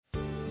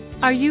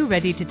Are you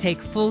ready to take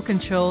full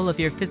control of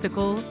your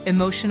physical,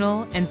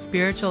 emotional, and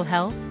spiritual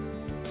health?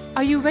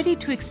 Are you ready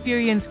to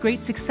experience great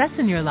success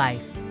in your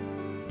life?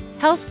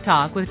 Health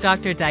Talk with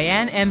Dr.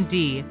 Diane,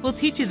 MD, will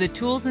teach you the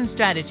tools and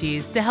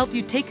strategies to help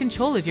you take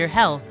control of your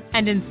health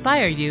and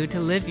inspire you to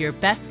live your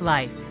best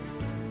life.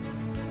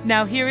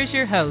 Now here is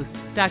your host,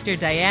 Dr.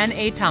 Diane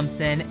A.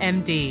 Thompson,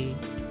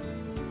 MD.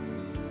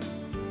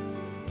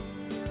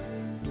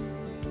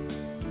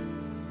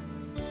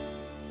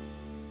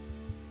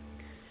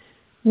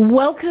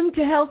 Welcome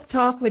to Health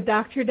Talk with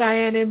Dr.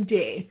 Diane,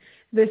 MD.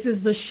 This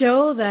is the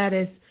show that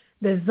is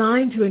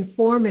designed to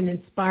inform and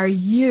inspire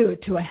you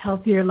to a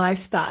healthier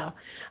lifestyle.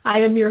 I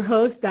am your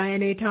host,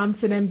 Diane A.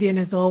 Thompson, MD, and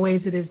as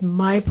always, it is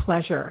my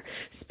pleasure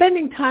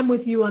spending time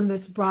with you on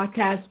this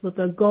broadcast with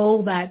a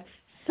goal that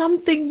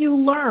something you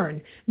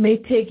learn may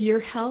take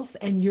your health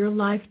and your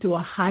life to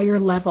a higher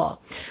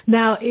level.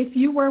 Now, if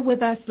you were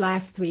with us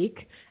last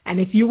week, and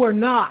if you were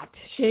not,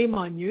 shame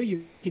on you.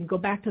 You can go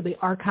back to the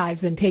archives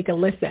and take a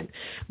listen.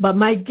 But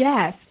my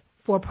guest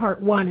for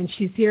part one, and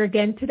she's here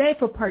again today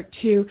for part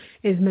two,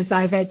 is Ms.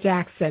 Ivett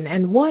Jackson.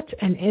 And what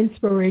an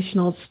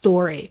inspirational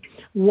story.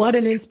 What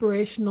an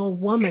inspirational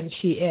woman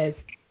she is.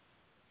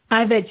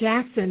 Ivett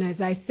Jackson, as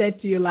I said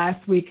to you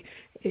last week,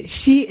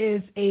 she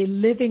is a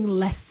living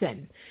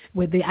lesson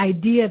with the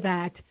idea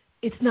that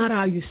it's not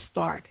how you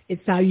start,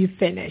 it's how you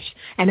finish.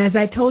 And as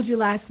I told you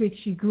last week,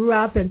 she grew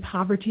up in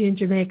poverty in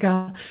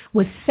Jamaica,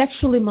 was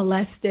sexually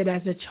molested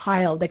as a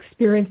child,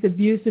 experienced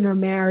abuse in her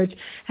marriage,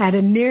 had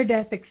a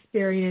near-death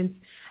experience,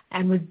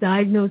 and was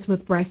diagnosed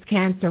with breast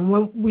cancer. And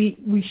when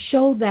we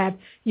showed that,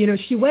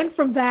 she went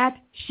from that,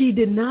 she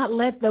did not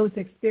let those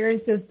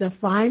experiences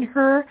define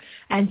her,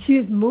 and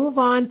she's moved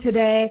on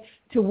today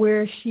to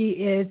where she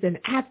is an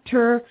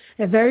actor,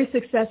 a very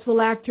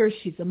successful actor.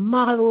 She's a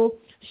model.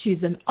 She's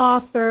an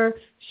author.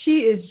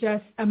 She is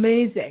just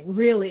amazing,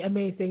 really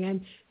amazing.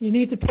 And you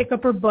need to pick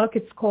up her book.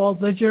 It's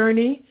called The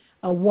Journey,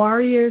 A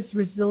Warrior's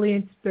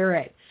Resilient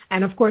Spirit.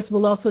 And, of course,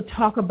 we'll also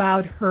talk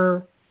about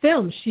her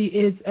film. She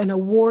is an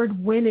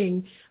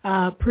award-winning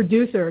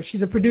producer.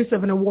 She's a producer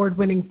of an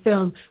award-winning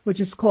film, which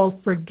is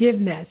called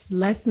Forgiveness,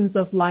 Lessons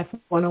of Life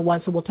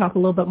 101. So we'll talk a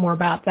little bit more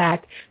about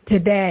that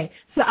today.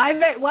 So,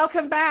 Ivett,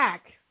 welcome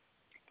back.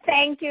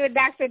 Thank you,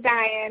 Dr.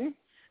 Diane.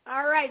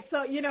 All right,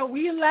 so,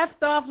 we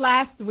left off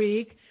last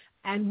week,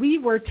 and we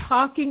were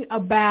talking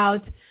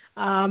about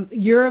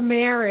your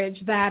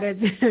marriage that is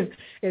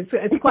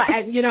it's quite,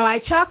 I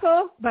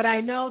chuckle, but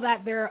I know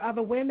that there are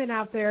other women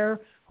out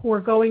there who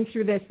are going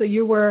through this. So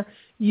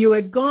you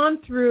had gone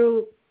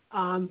through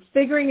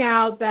figuring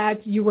out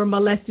that you were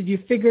molested. You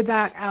figured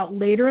that out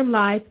later in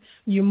life.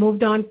 You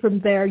moved on from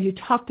there. You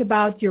talked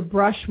about your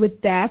brush with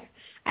death,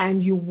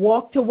 and you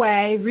walked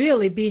away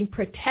really being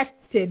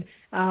protected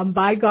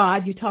by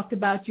God. You talked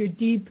about your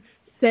deep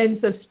sense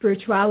of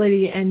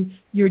spirituality and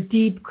your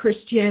deep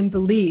Christian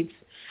beliefs.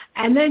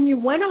 And then you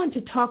went on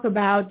to talk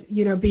about,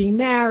 being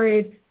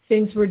married,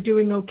 things were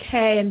doing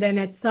okay, and then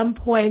at some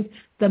point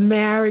the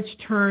marriage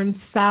turned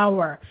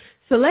sour.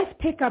 So let's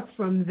pick up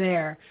from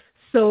there.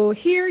 So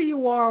here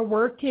you are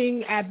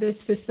working at this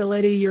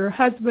facility. Your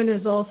husband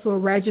is also a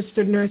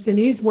registered nurse, and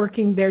he's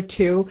working there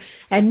too.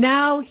 And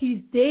now he's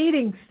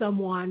dating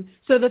someone.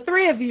 So the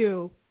three of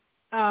you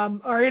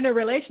are in a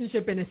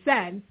relationship in a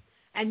sense,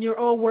 and you're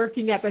all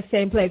working at the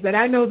same place. And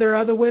I know there are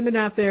other women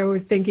out there who are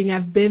thinking,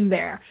 I've been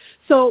there.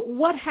 So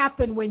what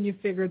happened when you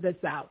figured this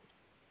out?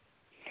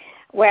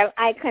 Well,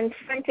 I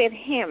confronted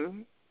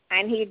him,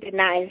 and he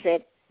denies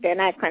it. Then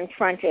I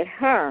confronted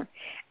her,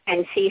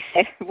 and she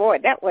said, boy,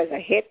 that was a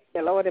hit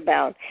below the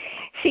belt.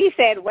 She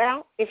said,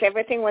 well, if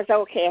everything was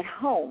okay at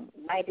home,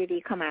 why did he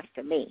come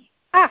after me?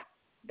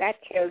 That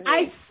killed me.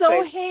 I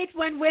so hate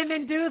when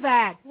women do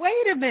that.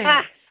 Wait a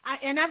minute.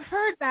 And I've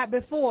heard that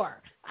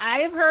before. I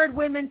have heard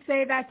women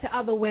say that to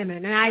other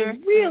women. And I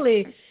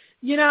really,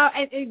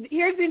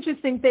 here's the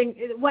interesting thing.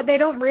 What they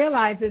don't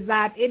realize is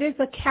that it is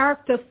a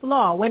character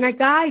flaw. When a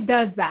guy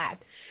does that,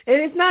 it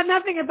is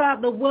nothing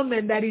about the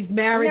woman that he's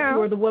married to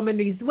or the woman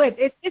he's with.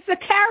 It's a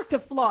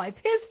character flaw. It's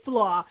his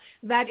flaw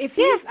that if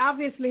he's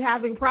obviously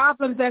having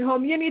problems at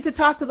home, you need to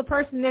talk to the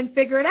person and then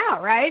figure it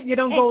out, right? You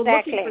don't go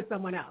looking for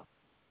someone else.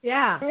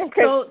 Yeah.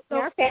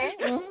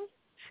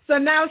 So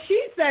now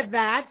she said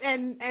that,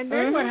 and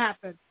then what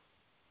happened?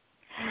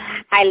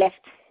 I left.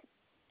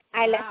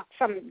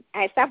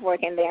 I stopped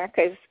working there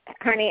because,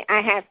 honey,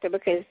 I have to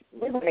because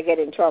we're going to get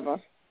in trouble.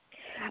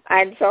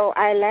 And so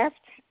I left,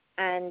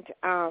 and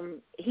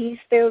he's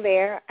still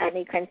there, and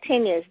he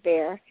continues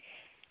there.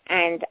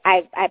 And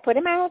I put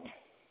him out.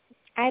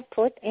 I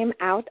put him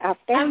out of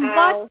the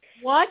house. And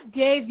what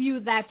gave you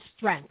that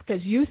strength?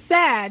 Because you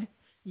said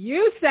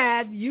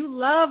you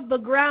love the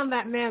ground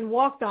that man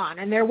walked on.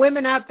 And there are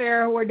women out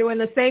there who are doing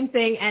the same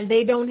thing, and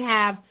they don't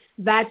have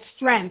that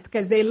strength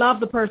because they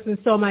love the person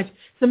so much,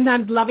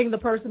 sometimes loving the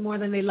person more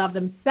than they love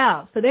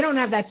themselves. So they don't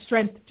have that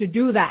strength to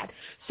do that.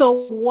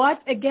 So what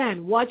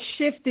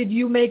shift did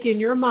you make in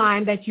your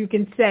mind that you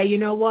can say, you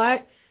know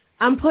what,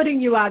 I'm putting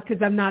you out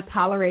because I'm not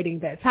tolerating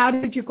this? How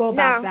did you go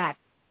about that?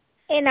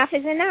 enough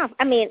is enough.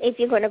 I mean, if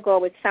you're going to go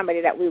with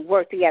somebody that we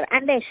work together,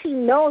 and then she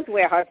knows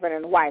we're husband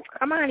and wife.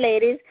 Come on,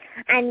 ladies,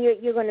 and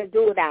you're going to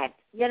do that,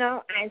 you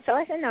know. And so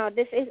I said, no,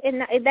 this is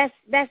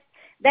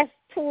that's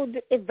too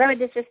very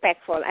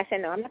disrespectful. I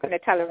said, no, I'm not going to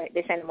tolerate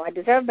this anymore. I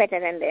deserve better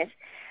than this.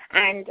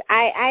 And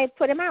I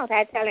put him out.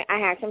 I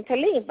asked him to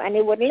leave, and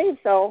he wouldn't leave.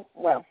 So,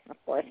 well, of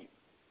course,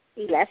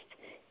 he left.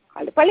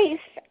 Called the police.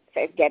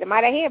 Said, get him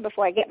out of here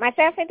before I get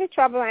myself into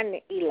trouble, and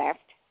he left.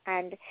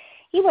 And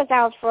he was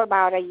out for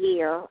about a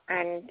year,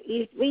 and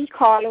we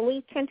called, and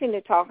we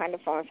continued to talk on the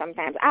phone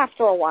sometimes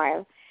after a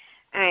while.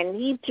 And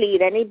he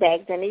pleaded, and he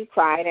begged, and he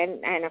cried,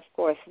 and of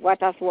course,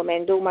 what us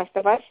women do, most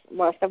of us,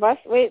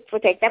 we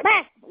take them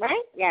back,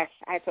 right? Yes,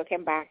 I took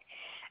him back.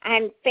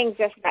 And things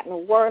just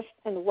gotten worse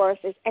and worse.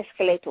 It's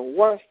escalated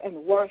worse and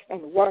worse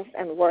and worse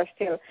and worse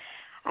till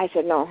I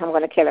said, no, I'm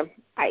going to kill him.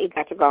 He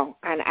got to go.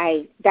 And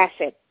that's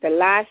it. The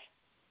last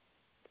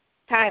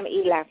time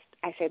he left,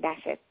 I said,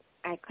 that's it.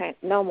 I can't,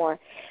 no more.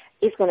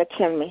 He's going to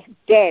kill me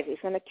dead. He's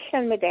going to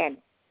kill me dead.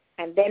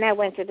 And then I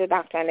went to the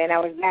doctor, and then I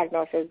was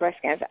diagnosed with breast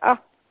cancer.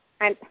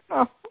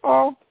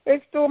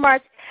 It's too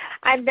much.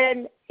 And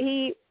then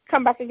he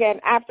come back again.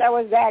 After I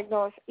was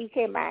diagnosed, he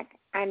came back,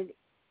 and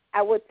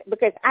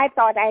because I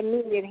thought I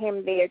needed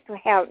him there to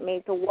help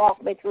me, to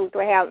walk me through, to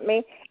help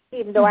me,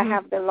 even though I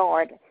have the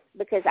Lord.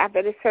 Because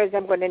after the surgery,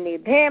 I'm going to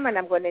need him, and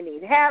I'm going to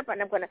need help,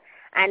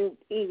 and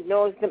he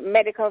knows the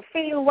medical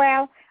field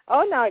well.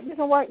 Oh, no, it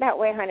doesn't work that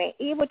way, honey.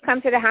 He would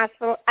come to the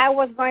hospital. I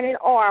was going in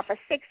OR for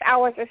 6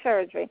 hours of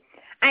surgery,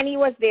 and he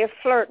was there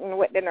flirting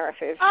with the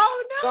nurses.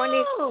 Oh,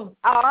 no.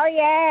 Oh,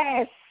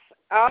 yes.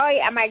 Oh,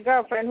 yeah, my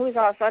girlfriend, who's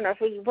also a nurse,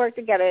 we worked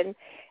together in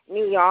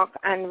New York,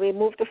 and we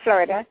moved to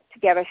Florida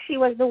together. She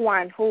was the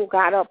one who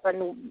got up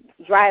and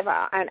drive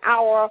an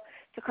hour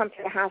to come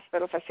to the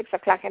hospital for 6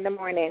 o'clock in the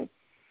morning.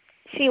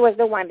 She was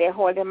the one there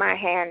holding my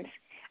hand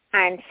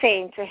and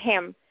saying to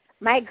him,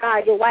 my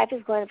God, your wife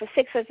is going for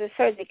 6 hours of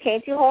surgery.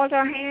 Can't you hold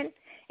her hand?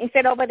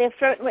 Instead over there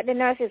flirting with the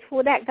nurses.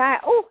 Who that guy?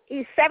 Oh,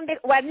 he's 70.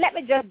 Well, let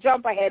me just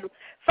jump ahead.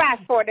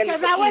 Fast forward a little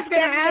bit. Because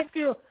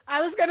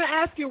I was going to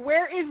ask you,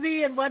 where is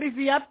he and what is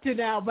he up to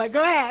now? But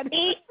go ahead.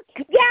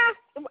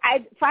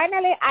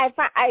 Finally,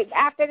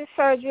 after the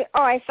surgery,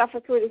 I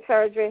suffered through the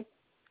surgery.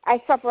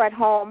 I suffer at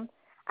home.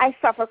 I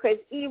suffer because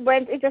he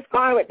just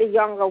gone with the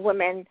younger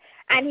women.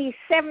 And he's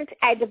 70.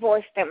 I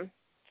divorced him.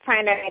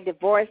 Finally, I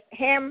divorced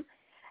him.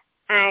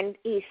 And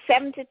he's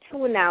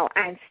 72 now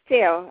and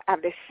still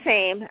have the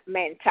same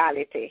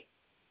mentality.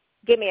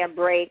 Give me a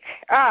break.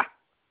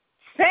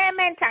 Same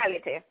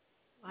mentality.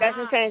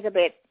 Doesn't change a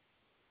bit.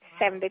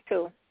 72.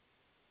 Well,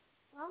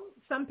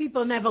 some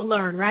people never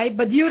learn, right?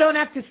 But you don't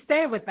have to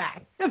stay with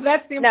that.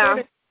 That's the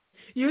important.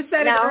 No. You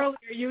said it earlier.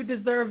 You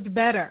deserved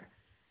better.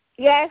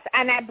 Yes,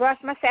 and I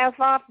brushed myself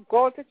off,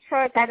 go to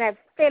church, and I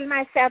filled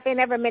myself in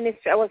every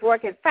ministry. I was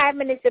working 5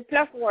 minutes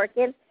plus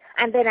working.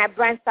 And then I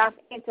branched off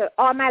into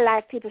all my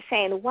life people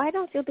saying, why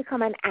don't you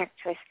become an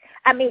actress?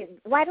 I mean,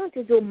 why don't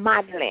you do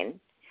modeling?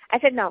 I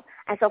said, no.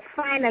 And so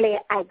finally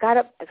I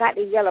got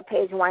the yellow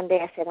page one day.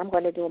 I said, I'm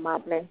going to do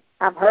modeling.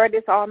 I've heard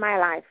this all my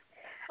life.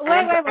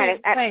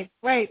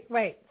 Wait.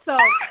 So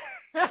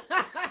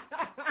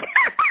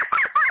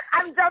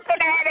I'm jumping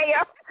ahead of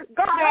you.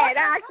 Go ahead,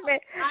 ask me.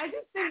 I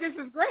just think this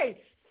is great.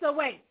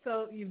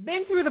 So you've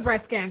been through the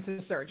breast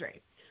cancer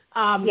surgery.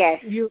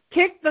 Yes. You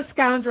kicked the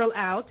scoundrel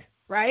out,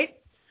 right?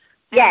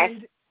 Yes.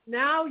 And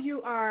now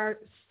you are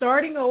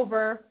starting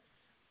over.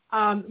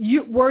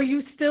 Were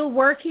you still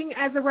working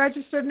as a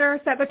registered nurse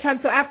at the time?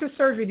 So after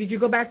surgery, did you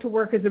go back to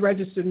work as a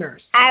registered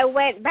nurse? I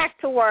went back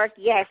to work,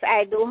 yes.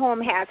 I do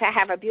home health. I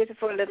have a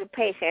beautiful little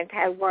patient.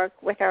 I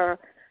worked with her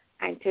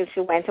until she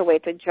went away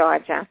to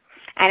Georgia.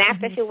 And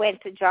after she went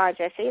to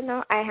Georgia, I said,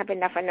 I have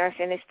enough of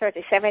nursing. It's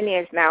 37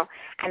 years now,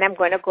 and I'm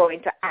going to go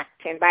into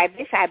acting. By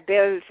this, I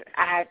built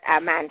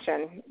a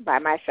mansion by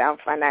myself,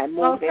 and I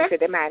moved into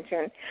the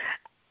mansion.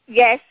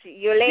 Yes,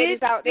 you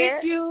ladies out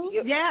there.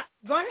 Yeah,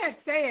 go ahead,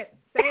 say it.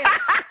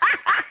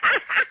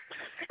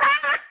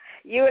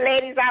 You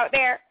ladies out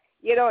there,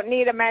 you don't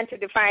need a man to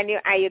define you,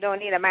 and you don't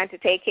need a man to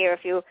take care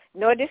of you.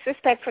 No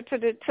disrespect to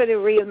the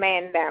real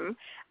men, them.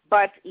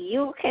 But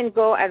you can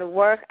go and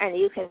work, and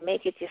you can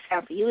make it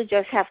yourself. You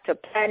just have to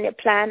plan your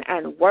plan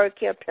and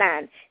work your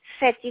plan.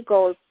 Set your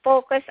goals,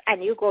 focus,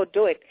 and you go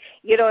do it.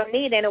 You don't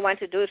need anyone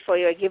to do it for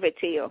you or give it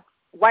to you.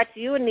 What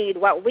you need,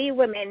 what we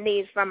women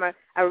need from a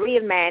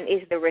real man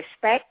is the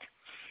respect,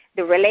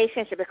 the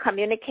relationship, the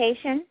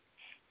communication,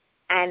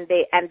 and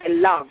the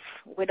love.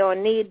 We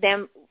don't need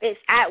them.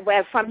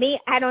 For me,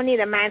 I don't need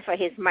a man for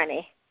his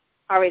money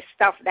or his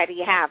stuff that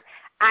he have.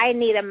 I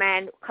need a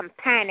man,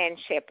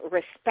 companionship,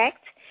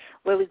 respect,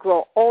 where we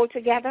grow old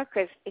together.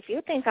 Because if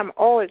you think I'm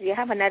old, you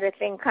have another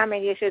thing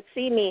coming. You should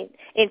see me.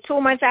 In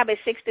 2 months, I'll be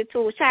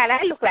 62. Child,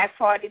 I look like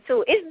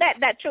 42. Isn't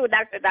that true,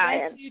 Dr.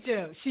 Diane? Yes, you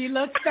do. She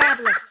looks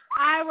fabulous.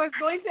 I was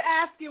going to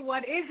ask you,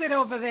 what is it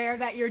over there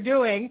that you're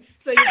doing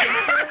so you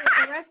can share with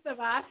the rest of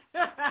us?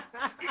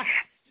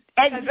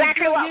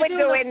 Exactly what we're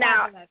doing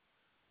now.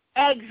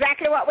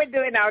 Exactly what we're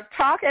doing now,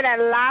 talking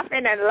and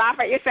laughing and laugh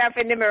at yourself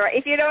in the mirror.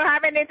 If you don't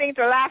have anything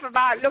to laugh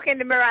about, look in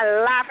the mirror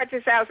and laugh at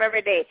yourself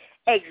every day.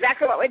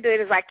 Exactly what we're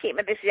doing is like keep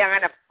me this young,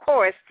 and of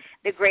course,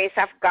 the grace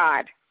of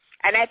God.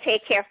 And I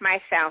take care of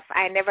myself.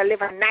 I never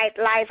live a night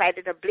life. I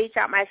didn't bleach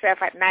out myself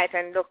at night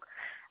and look.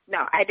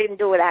 No, I didn't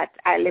do that.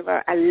 I live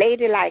a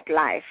ladylike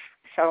life.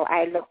 So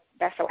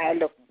that's why I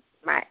look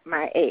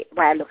my age,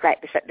 why I look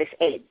like this at this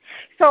age.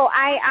 So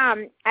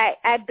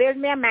I built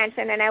me a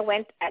mansion, and I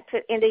went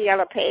in the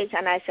Yellow Page,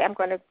 and I said I'm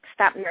going to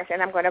stop nursing.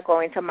 I'm going to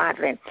go into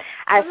modeling.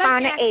 I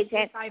found an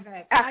agent.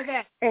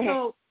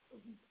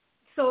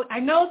 So I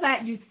know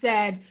that you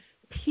said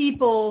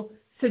people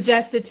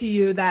suggested to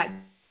you that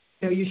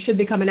you should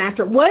become an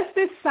actor. Was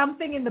this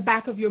something in the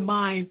back of your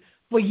mind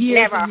for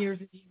years and years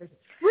and years?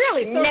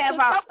 Really? So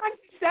someone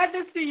said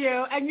this to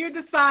you, and you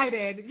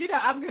decided,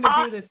 I'm going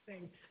to do this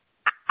thing.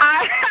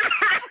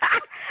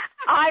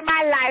 All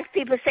my life,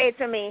 people say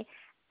to me,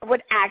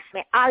 would ask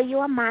me, are you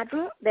a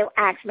model? They would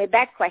ask me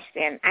that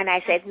question. And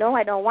I said, no,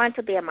 I don't want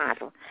to be a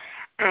model.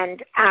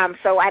 And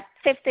so at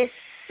 56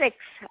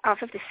 or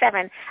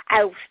 57,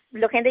 I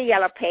look in the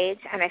Yellow Page,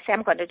 and I say,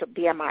 I'm going to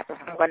be a model.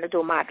 I'm going to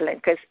do modeling.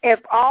 Because if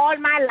all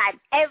my life,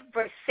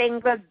 every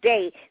single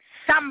day,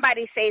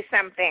 somebody says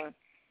something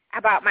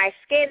about my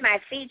skin, my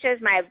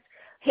features, my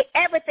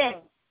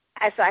everything.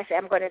 So I said,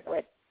 I'm going to do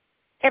it.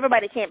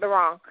 Everybody can't be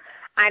wrong.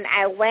 And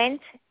I went,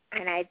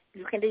 and I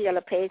look in the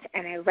Yellow Page,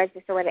 and I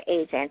registered with an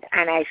agent,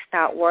 and I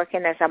start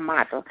working as a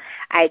model.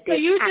 I did. So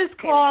you just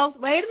called.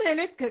 Wait a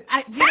minute, because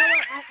I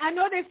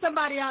know there's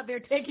somebody out there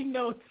taking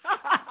notes.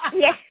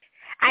 Yes,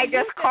 I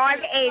just called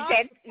the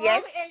agent.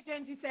 Yes. Call the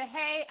agent. You say,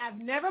 hey, I've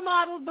never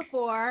modeled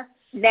before.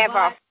 Never.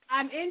 But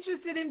I'm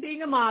interested in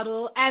being a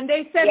model, and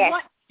they said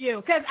what to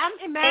you? Because I'm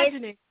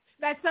imagining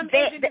that some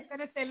agent is going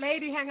to say,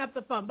 lady, hang up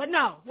the phone. But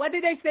no, what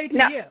did they say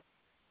to you?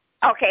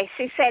 Okay,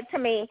 she said to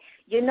me,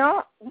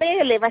 where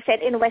you live? I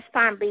said, in West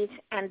Palm Beach,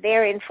 and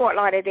they're in Fort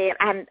Lauderdale.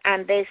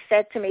 And they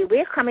said to me,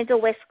 we're coming to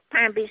West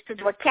Palm Beach to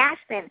do a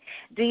casting.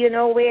 Do you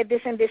know where this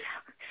and this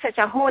such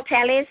a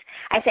hotel is?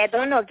 I said, I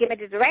don't know. Give me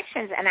the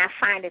directions. And I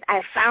find it.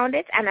 I found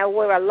it, and I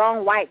wore a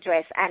long white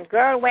dress. And,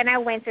 girl, when I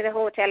went to the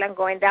hotel and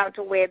going down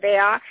to where they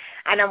are,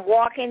 and I'm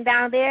walking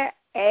down there,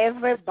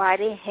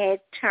 everybody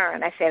head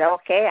turned. I said,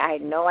 okay, I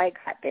know I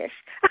got this.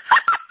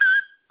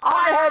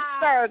 All head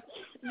turned.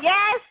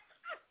 Yes.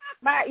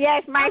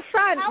 My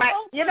son. How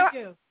old were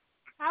you?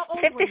 How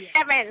old 57. Were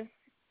you?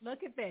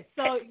 Look at this.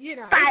 So, if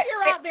you're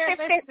out there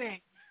listening.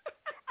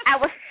 I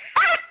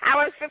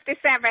was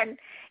 57.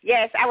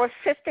 Yes, I was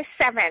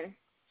 57.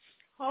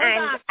 Hold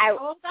on.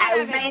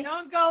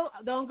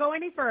 Don't go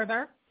any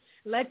further.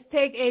 Let's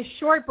take a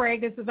short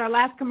break. This is our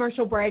last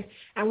commercial break,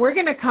 and we're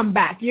going to come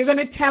back. You're going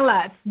to tell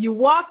us you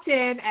walked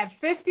in at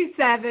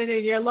 57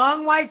 in your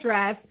long white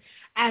dress,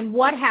 and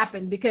what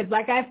happened? Because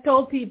like I've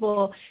told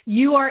people,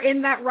 you are in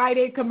that Rite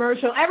Aid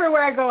commercial.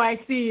 Everywhere I go, I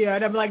see you.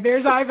 And I'm like,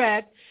 there's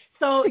Ivett.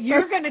 So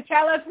you're going to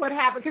tell us what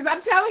happened. Because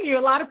I'm telling you,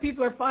 a lot of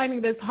people are finding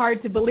this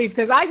hard to believe.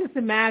 Because I just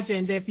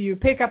imagined if you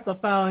pick up the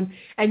phone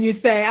and you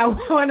say, I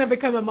want to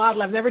become a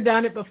model. I've never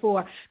done it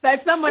before.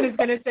 That someone is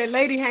going to say,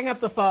 lady, hang up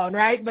the phone,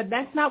 right? But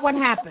that's not what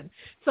happened.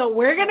 So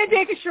we're going to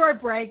take a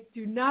short break.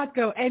 Do not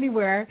go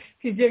anywhere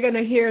because you're going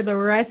to hear the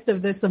rest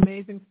of this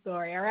amazing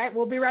story. All right?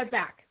 We'll be right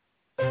back.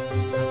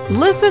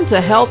 Listen to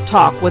Health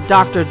Talk with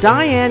Dr.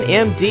 Diane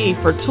MD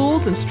for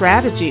tools and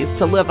strategies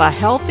to live a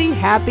healthy,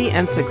 happy,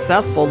 and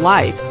successful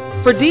life.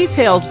 For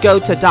details, go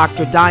to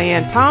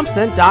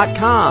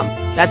drdianethompson.com.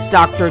 That's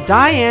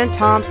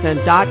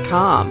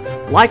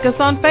drdianethompson.com. Like us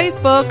on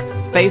Facebook,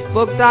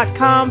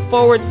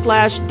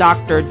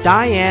 facebook.com/Dr.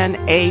 Diane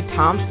A.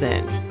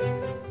 Thompson.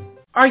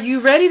 Are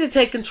you ready to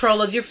take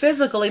control of your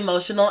physical,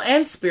 emotional,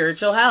 and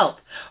spiritual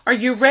health? Are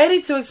you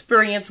ready to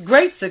experience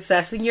great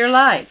success in your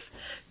life?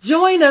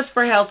 Join us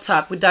for Health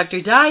Talk with Dr.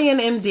 Diane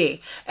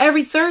MD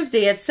every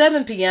Thursday at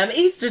 7 p.m.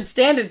 Eastern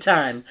Standard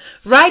Time,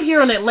 right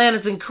here on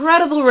Atlanta's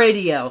Incredible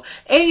Radio,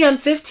 AM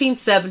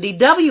 1570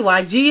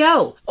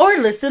 WIGO, or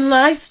listen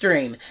live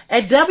stream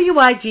at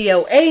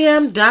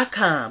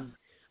WIGOAM.com.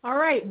 All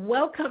right,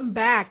 welcome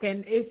back.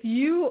 And if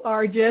you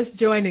are just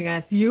joining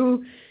us,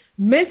 you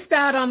missed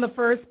out on the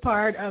first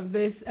part of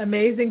this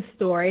amazing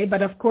story,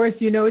 but of course,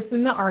 it's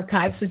in the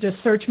archives, so just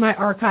search my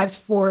archives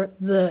for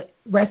the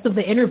rest of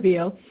the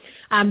interview.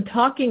 I'm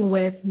talking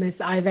with Miss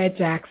Ivett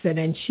Jackson,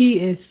 and she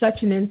is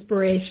such an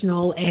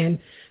inspirational and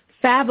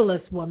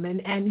fabulous woman.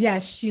 And,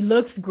 yes, she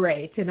looks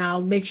great, and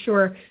I'll make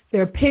sure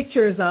there are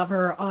pictures of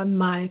her on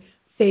my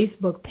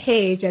Facebook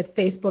page at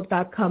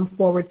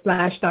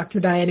facebook.com/Dr.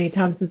 Diane A.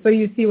 Thompson, so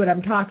you see what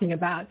I'm talking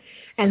about.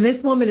 And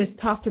this woman has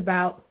talked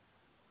about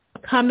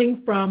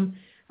coming from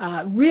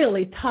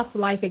really tough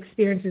life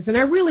experiences. And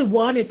I really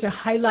wanted to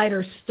highlight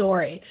her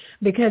story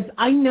because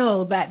I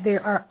know that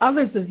there are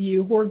others of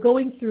you who are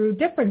going through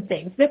different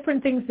things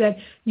that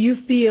you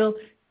feel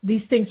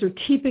these things are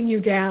keeping you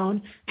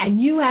down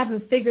and you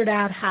haven't figured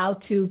out how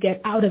to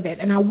get out of it.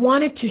 And I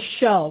wanted to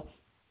show,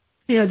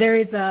 there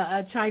is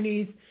a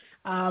Chinese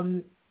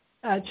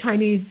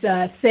Chinese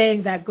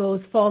saying that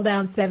goes, fall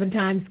down 7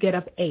 times, get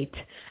up 8.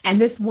 And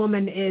this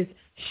woman is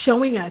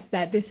showing us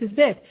that this is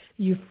it.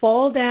 You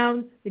fall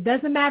down. It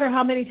doesn't matter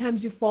how many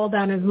times you fall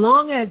down, as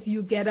long as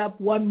you get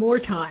up one more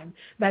time.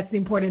 That's the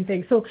important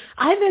thing. So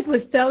Ivett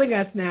was telling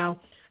us now,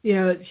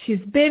 she's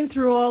been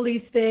through all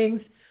these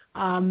things,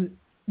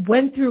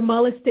 went through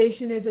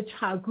molestation as a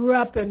child, grew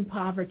up in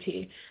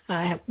poverty,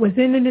 was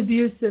in an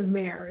abusive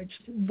marriage,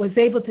 was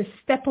able to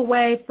step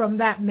away from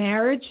that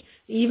marriage,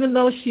 even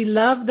though she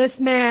loved this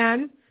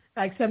man.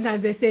 Like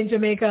sometimes they say in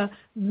Jamaica,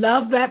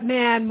 love that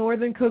man more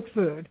than cook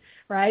food,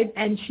 right?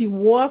 And she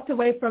walked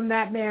away from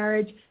that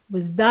marriage,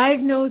 was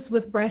diagnosed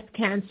with breast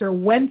cancer,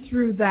 went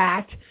through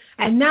that,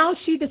 and now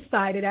she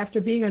decided, after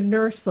being a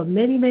nurse for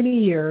many,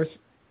 many years,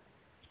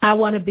 I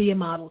want to be a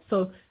model.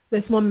 So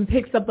this woman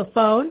picks up the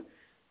phone,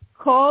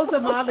 calls a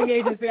modeling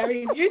agency. I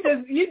mean,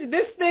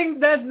 this thing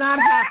does not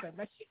happen.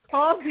 But she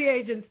calls the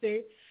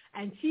agency,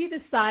 and she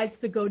decides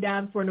to go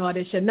down for an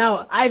audition.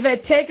 Now,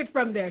 Ivett, take it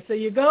from there. So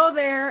you go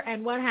there,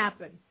 and what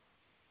happened?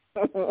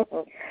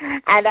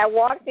 And I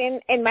walked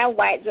in my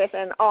white dress,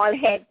 and all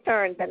head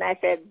turned, and I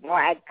said, boy,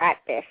 I got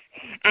this.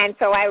 And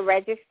so I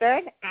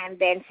registered, and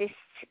then she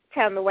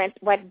told me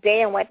what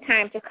day and what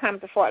time to come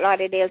to Fort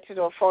Lauderdale to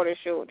do a photo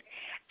shoot.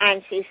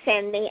 And she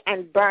sent me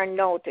and burn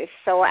notice.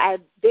 So I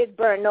did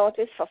burn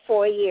notice for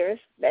 4 years.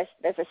 There's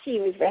a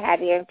series they had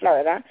here in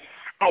Florida.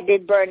 I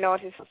did burn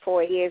notice for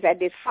 4 years. I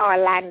did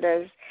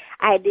Farlanders.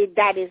 I did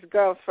Daddy's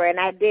Girlfriend.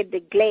 I did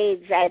The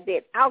Glades. I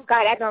did, oh,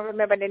 God, I don't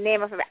remember the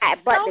name of it.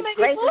 But so the many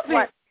greatest movies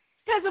one.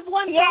 because of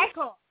one phone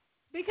call.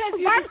 Because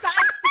you decided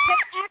to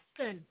take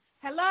action.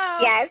 Hello?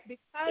 Yes.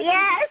 Because you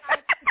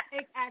decided to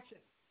take action.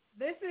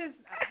 This is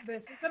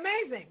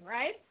amazing,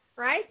 right?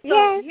 Right? So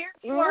yes. Here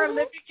you are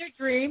living your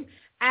dream.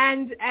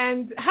 And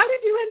how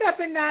did you end up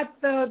in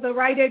the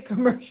Rite Aid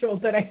commercial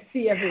that I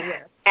see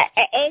everywhere?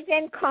 An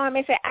agent called me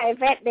and said,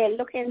 Ivett, they're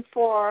looking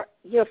for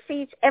your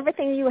feature,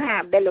 everything you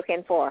have, they're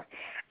looking for.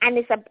 And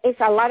it's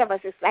a lot of us.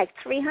 It's like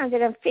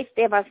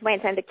 350 of us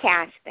went on the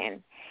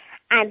casting.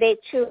 And they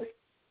chose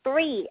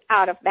 3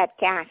 out of that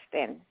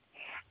casting.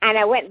 And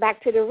I went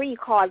back to the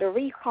recall. The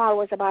recall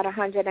was about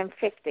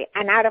 150.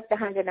 And out of the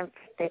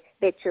 150,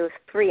 they chose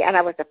 3. And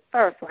I was the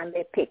first one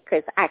they picked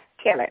because I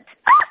killed it.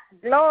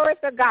 Glory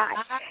to God.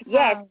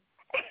 Yes.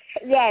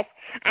 Yes.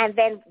 And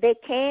then they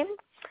came.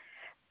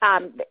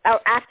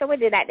 After we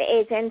did that, the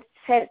agent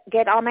said,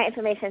 get all my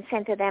information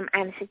sent to them.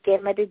 And she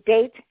gave me the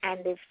date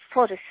and the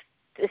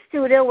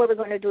studio where we're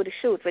going to do the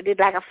shoot. We did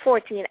like a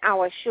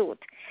 14-hour shoot.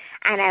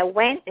 And I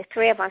went, the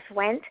 3 of us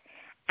went.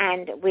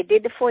 And we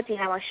did the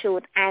 14-hour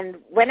shoot. And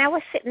when I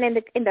was sitting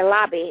in the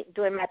lobby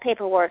doing my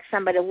paperwork,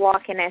 somebody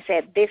walked in and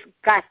said, this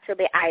got to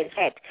be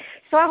Ivett.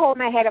 So I hold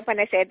my head up and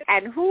I said,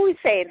 and who is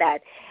saying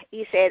that?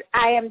 He said,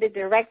 I am the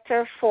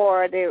director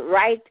for the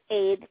Rite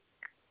Aid,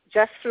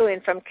 just flew in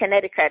from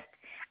Connecticut.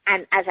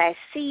 And as I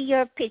see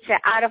your picture,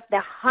 out of the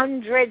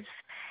hundreds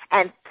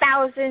and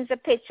thousands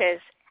of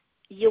pictures,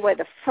 you were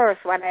the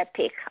first one I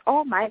picked.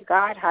 Oh, my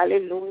God.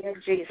 Hallelujah,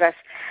 Jesus.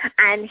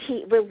 And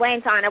we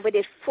went on and we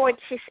did 40.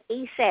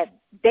 He said,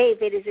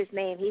 David is his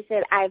name. He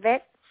said,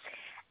 Ivett,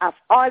 of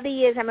all the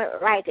years I'm at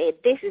Rite Aid,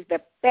 this is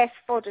the best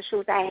photo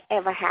shoot I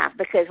ever have.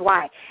 Because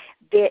why?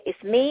 There is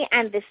me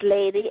and this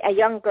lady, a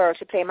young girl,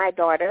 she played my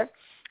daughter,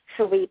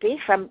 Sweetie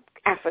from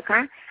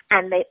Africa,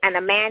 and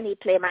a man, he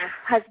played my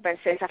husband.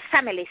 So it's a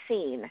family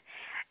scene.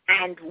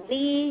 And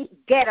we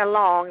get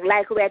along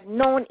like we had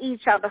known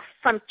each other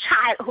from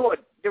childhood,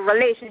 the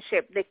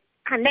relationship, the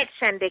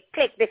connection, the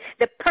click,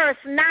 the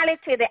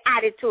personality, the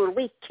attitude.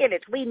 We kill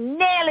it. We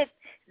nail it,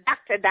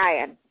 Dr.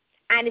 Diane.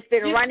 And it's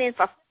been running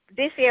for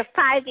this year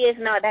 5 years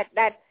now.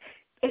 That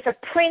it's a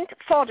print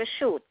photo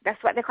shoot.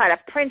 That's what they call it,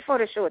 a print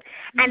photo shoot.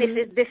 And it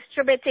is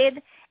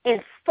distributed in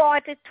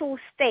 42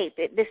 states.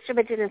 It's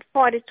distributed in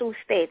 42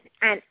 states.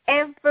 And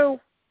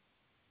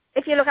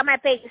if you look at my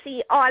page, you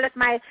see all of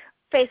my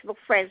Facebook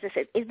friends. They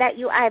said, is that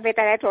you, Ivett?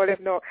 And I told them,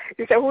 no.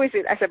 He said, who is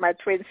it? I said, my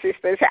twin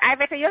sister. He said,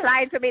 Ivett, you're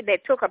lying to me.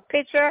 They took a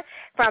picture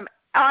from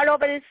all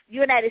over the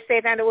United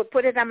States and they would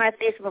put it on my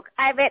Facebook.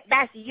 Ivett,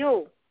 that's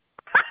you.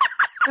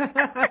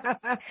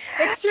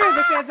 It's true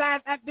because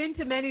I've been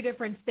to many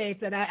different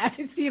states and I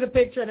see the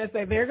picture and I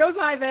say, there goes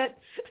Ivett.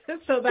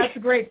 So that's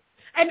great.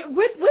 And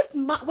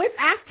with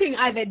acting,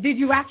 Ivett, did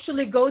you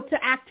actually go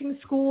to acting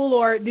school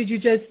or did you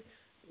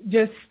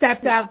just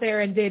stepped out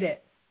there and did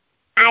it?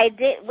 I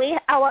did.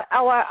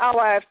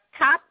 Our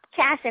top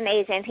casting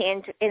agent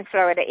here in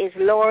Florida is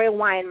Lori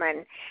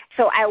Weinman.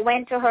 So I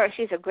went to her.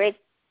 She's a great.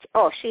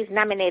 Oh, she's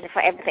nominated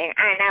for everything.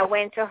 And I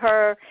went to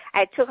her.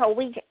 I took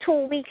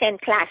 2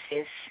 weekend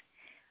classes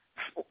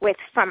with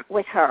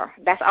her.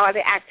 That's all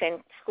the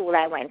acting school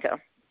I went to.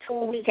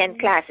 2 weekend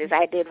classes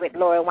I did with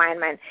Lori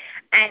Weinman.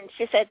 And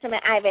she said to me,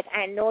 Ivett,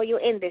 I know you're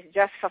in this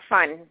just for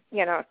fun,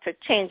 to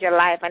change your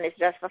life, and it's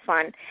just for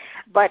fun.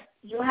 But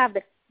you have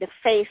the the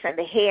face and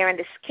the hair and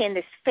the skin,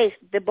 the face,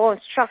 the bone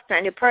structure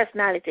and your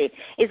personality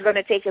is going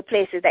to take you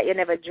places that you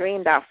never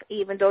dreamed of,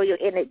 even though you're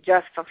in it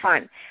just for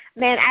fun.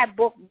 Man, I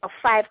booked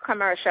 5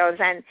 commercials,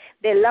 and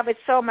they love it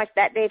so much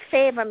that they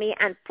favor me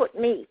and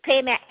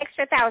pay me an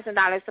extra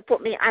 $1,000 to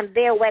put me on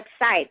their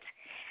website.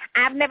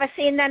 I've never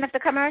seen none of the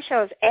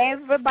commercials.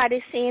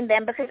 Everybody's seen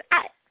them because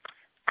I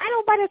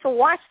don't bother to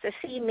watch to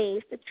see me.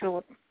 It's the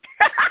truth.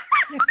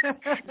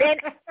 then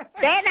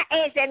an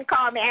agent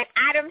called me, and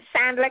Adam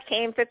Sandler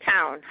came to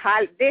town.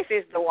 This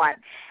is the one.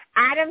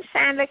 Adam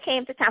Sandler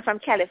came to town from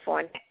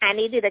California, and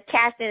he did a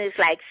casting. It's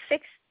like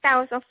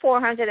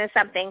 6,400 and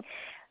something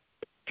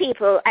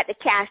people at the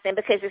casting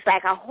because it's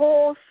like a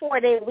whole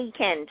 4-day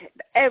weekend,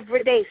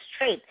 every day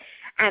straight.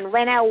 And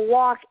when I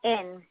walk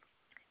in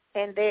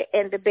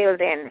the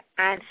building,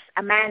 and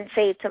a man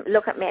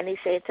look at me, and he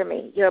said to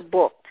me, "You're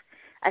booked."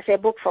 I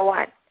said, "Booked for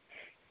what?"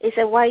 He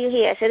said, "Why are you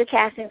here?" I said, "The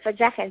casting for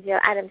Jack and Jill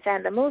Adam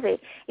Sandler movie."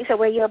 He said,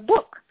 "Well, you're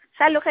booked."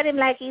 So I look at him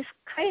like he's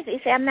crazy. He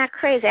said, "I'm not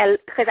crazy,"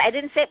 because I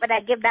didn't say it, but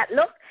I give that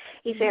look.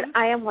 He said,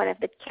 "I am one of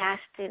the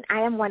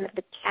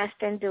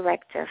casting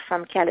directors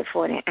from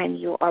California, and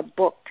you are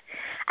booked."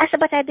 I said,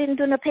 "But I didn't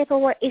do no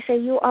paperwork." He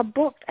said, "You are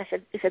booked."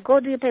 He said,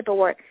 "Go do your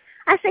paperwork."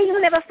 I said,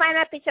 "You'll never find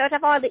that picture out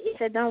of all the." He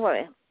said, "Don't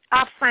worry.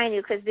 I'll find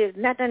you because there's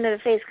nothing in the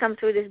face come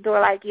through this door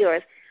like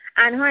yours."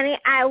 And, honey,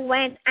 I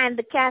went, and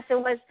the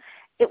casting was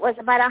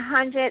about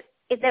 100.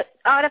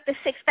 Out of the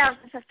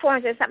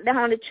 6,400 something, they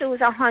only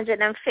choose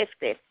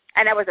 150.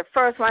 And I was the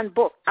first one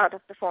booked out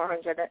of the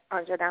 400,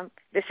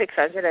 the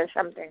 600 and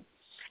something.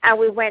 And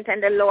we went on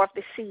the Law of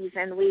the Seas,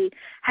 and we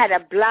had a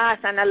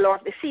blast on the Law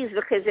of the Seas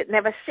because it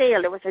never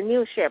sailed. It was a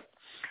new ship.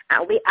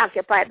 And we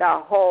occupied the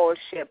whole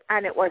ship,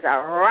 and it was a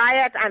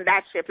riot on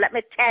that ship. Let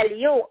me tell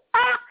you,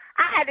 I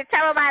had the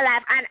time of my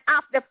life. And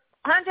of the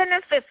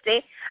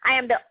 150, I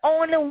am the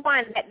only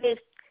one that they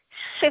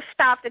shift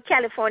off to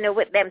California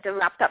with them to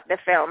wrap up the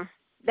film.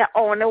 The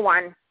only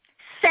one.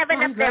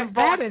 7 of them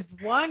vote. That is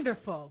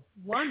wonderful.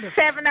 Wonderful.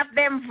 7 of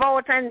them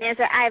vote, and they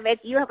said, "Ivett,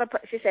 you have a."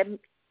 She said,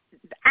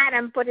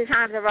 Adam put his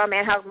arms around me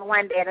and hugged me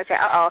one day, and I said,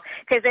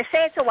 because they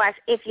say to us,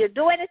 if you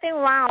do anything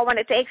wrong or want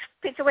to take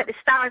picture with the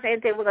stars or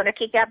anything, we're going to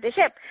kick you off the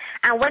ship.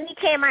 And when he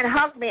came and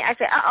hugged me, I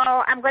said,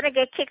 I'm going to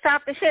get kicked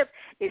off the ship.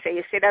 He said,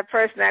 you see that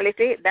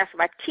personality? That's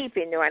what's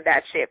keeping you on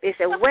that ship. He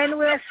said,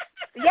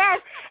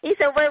 yes. He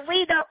said,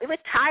 we're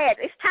tired.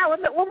 It's tired.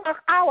 We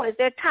work hours.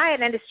 They're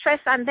tired, and the stress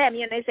on them.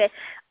 You know, he said,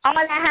 all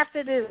I have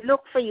to do is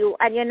look for you,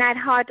 and you're not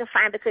hard to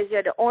find because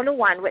you're the only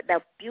one with the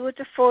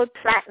beautiful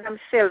platinum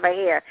silver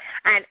hair.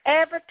 And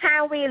every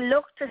time we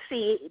look to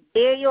see,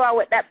 there you are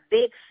with that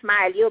big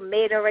smile. You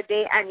made her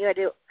day, and you're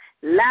the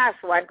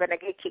last one going to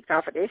get kicked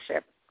off of this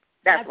ship.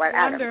 That's what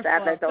Adam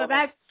Sandler told me.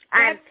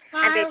 That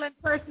smile and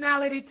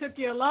personality took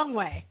you a long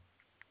way.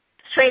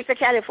 Straight to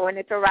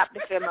California to wrap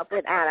the film up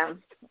with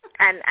Adam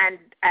and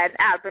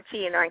Al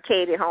Pacino and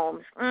Katie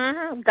Holmes.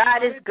 Mm-hmm.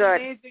 God is good.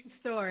 What an amazing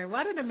story.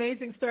 What an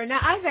amazing story. Now,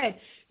 Ivett,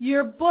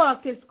 your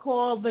book is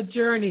called The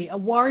Journey, A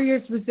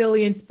Warrior's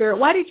Resilient Spirit.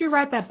 Why did you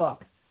write that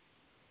book?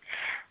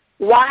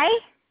 Why?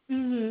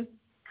 Mm-hmm.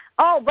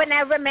 Oh, when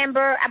I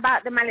remember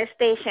about the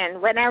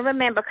molestation,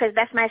 because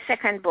that's my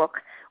second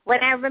book.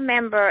 When I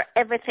remember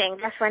everything,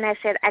 that's when I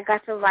said I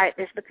got to write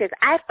this because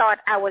I thought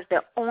I was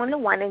the only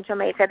one in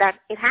Jamaica that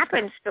it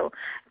happens to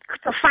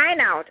find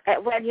out,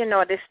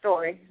 this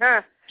story.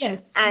 Huh? Yes.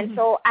 And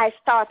so I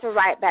started to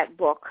write that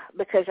book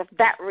because of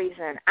that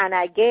reason. And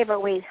I gave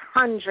away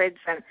hundreds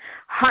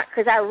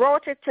because I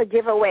wrote it to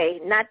give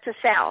away, not to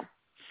sell.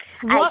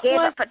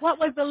 What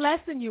was the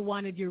lesson you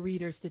wanted your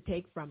readers to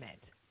take from it?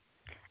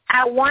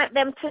 I want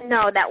them to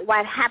know that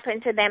what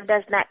happened to them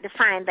does not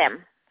define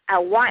them. I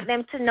want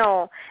them to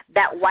know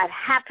that what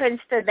happens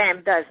to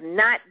them does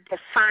not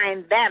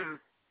define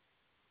them.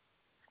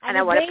 And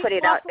I want to put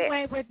it out there. If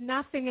they walk away with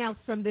nothing else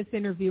from this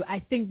interview, I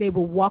think they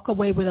will walk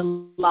away with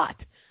a lot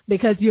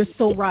because you're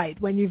so right.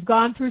 When you've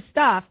gone through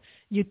stuff,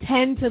 you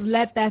tend to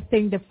let that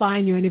thing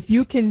define you. And if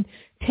you can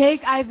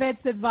take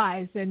Ivett's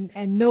advice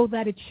and know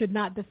that it should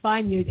not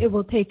define you, it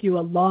will take you a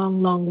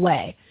long, long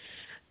way.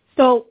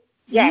 So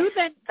yes, you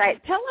then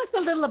tell us a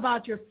little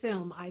about your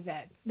film,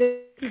 Ivett.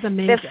 This is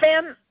amazing.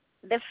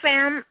 The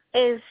film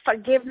is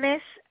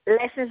Forgiveness,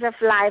 Lessons of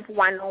Life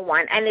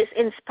 101, and it's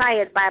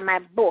inspired by my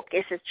book.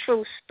 It's a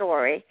true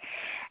story.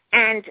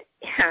 And,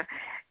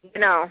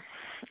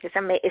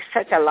 it's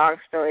such a long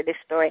story, this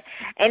story.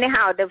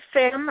 Anyhow,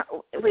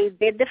 we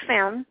did the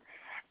film,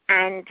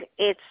 and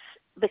it's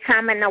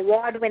become an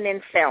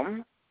award-winning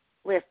film.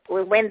 We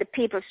win the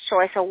People's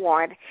Choice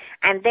Award.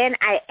 And then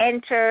I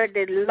entered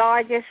the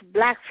largest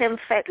black film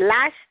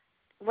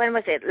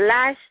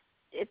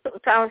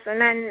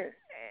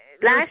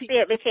last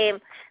year it became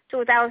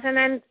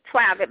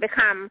 2012. It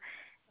became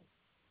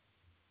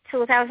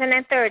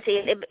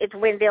 2013. It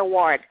won the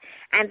award.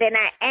 And then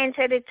I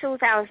entered the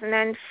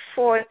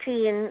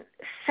 2014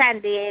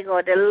 San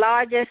Diego, the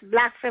largest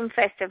black film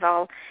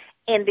festival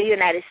in the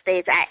United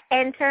States. I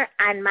entered,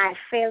 and my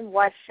film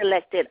was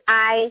selected.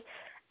 I'm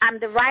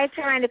the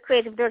writer and the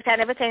creative director and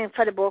everything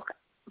for the book,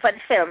 for the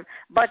film,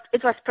 but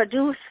it was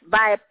produced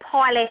by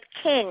Paulette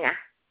King.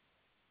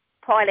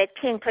 Paulette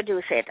King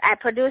produced it. I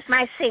produced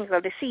my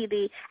single, the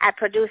CD. I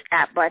produced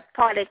that, but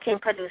Paulette King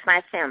produced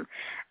my film,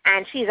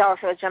 and she's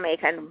also a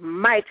Jamaican,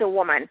 mighty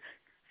woman.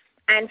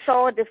 And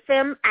so the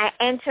film, I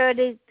entered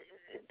the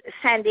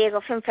San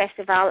Diego Film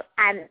Festival,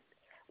 and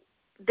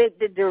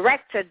the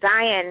director,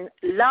 Diane,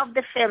 loved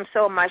the film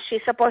so much. She's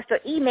supposed to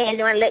email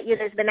you and let you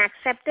know it's been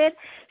accepted.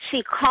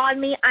 She called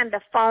me on the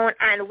phone,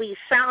 and we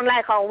sound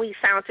like how we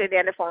sound today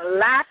on the phone,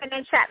 laughing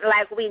and chatting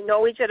like we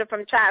know each other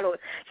from childhood.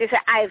 She said,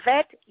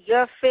 Ivett,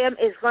 your film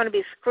is going to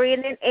be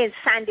screening in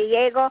San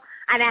Diego,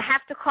 and I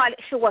have to call it.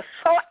 She was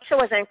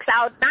in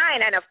Cloud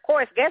 9, and of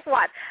course, guess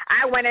what?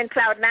 I went in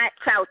Cloud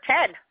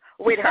 10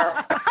 with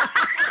her.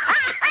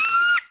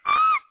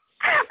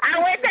 I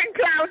went in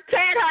Cloud 10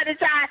 all the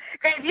time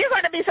because you're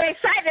going to be so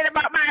excited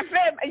about my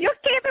film. You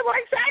can't be more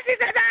excited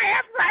than I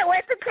am. So I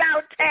went to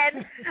Cloud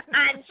 10,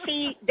 and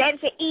she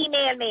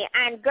emailed me,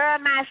 and girl,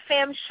 my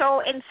film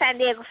show in San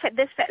Diego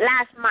this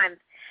last month,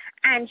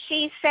 and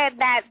she said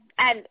that,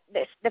 and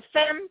the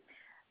film,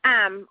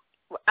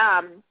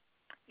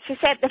 she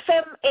said the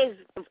film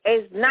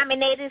is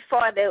nominated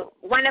for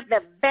one of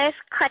the best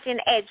cutting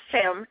edge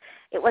film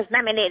it was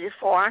nominated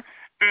for.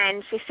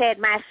 And she said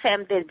my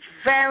film did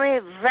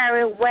very,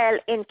 very well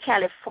in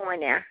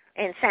California,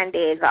 in San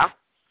Diego.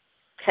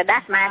 So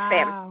that's my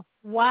film.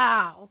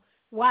 Wow.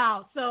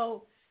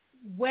 So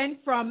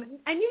went from,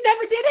 and you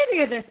never did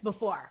any of this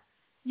before.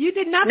 You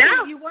did nothing.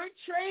 No. You weren't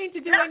trained to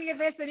do any of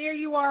this, and here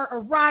you are, a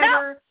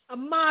writer, a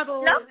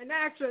model, an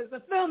actress, a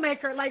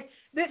filmmaker. Like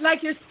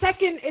your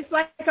second, it's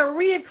like a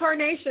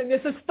reincarnation.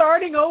 This is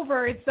starting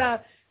over.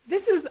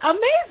 This is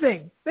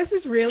amazing. This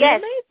is really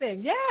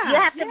amazing. Yeah. You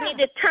have to be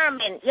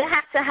determined. You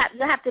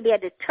have to be a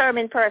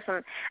determined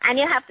person, and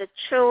you have to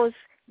choose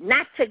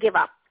not to give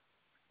up.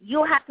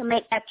 You have to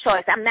make that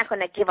choice. I'm not going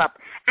to give up.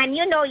 And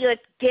you know your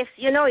gifts.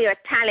 You know your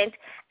talent.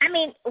 I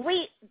mean,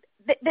 the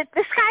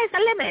sky's the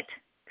limit.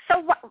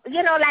 So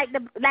like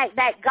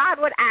God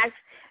would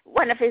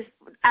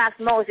ask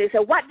Moses,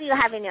 so what do you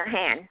have in your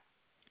hand?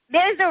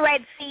 There's the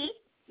Red Sea.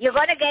 You're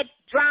going to get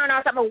drowned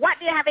or something. What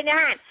do you have in your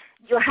hand?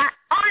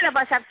 All of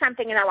us have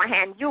something in our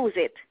hand. Use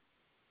it.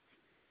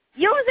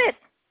 Use it.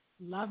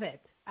 Love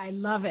it. I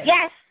love it.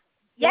 Yes.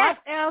 What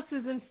else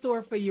is in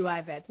store for you,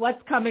 Ivett?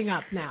 What's coming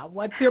up now?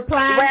 What's your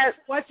plan?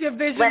 What's your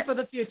vision for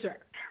the future?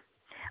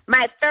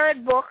 My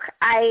third book,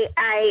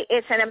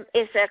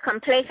 it's a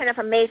compilation of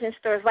amazing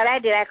stories. What I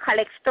did, I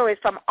collect stories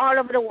from all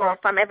over the world,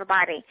 from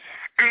everybody.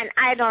 And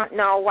I don't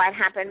know what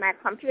happened. My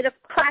computer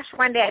crashed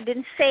one day. I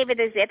didn't save it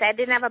as yet. I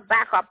didn't have a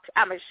backup.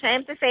 I'm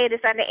ashamed to say this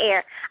on the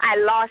air. I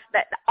lost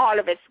that. All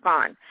of it's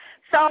gone.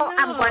 So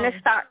I'm going to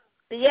start.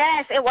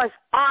 Yes, it was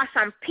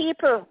awesome.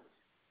 People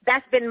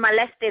that's been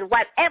molested,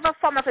 whatever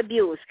form of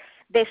abuse,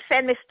 they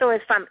send me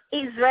stories from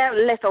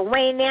Israel,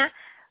 Lithuania,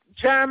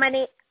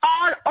 Germany,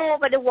 all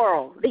over the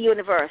world, the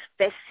universe.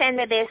 They send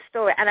me their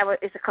story, and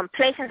it's a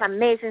compilation of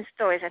amazing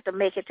stories. I have to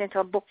make it into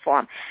a book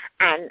form,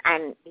 and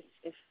I'm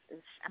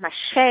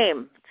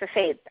ashamed to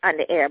say it on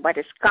the air, but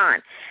it's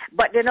gone.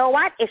 But you know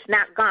what? It's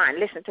not gone.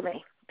 Listen to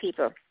me,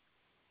 people.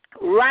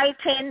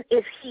 Writing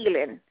is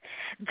healing.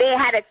 They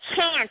had a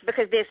chance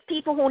because there's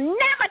people who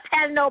never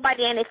tell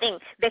nobody anything.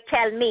 They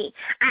tell me,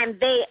 and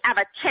they have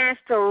a chance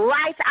to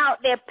write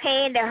out their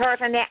pain, their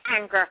hurt, and their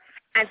anger.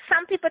 And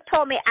some people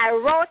told me, I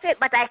wrote it,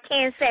 but I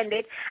can't send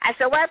it. I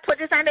said, well, put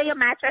this under your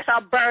mattress or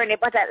burn it.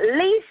 But at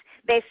least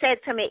they said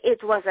to me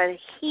it was a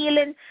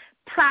healing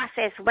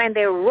process when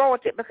they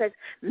wrote it, because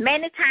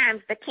many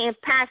times they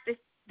can't pass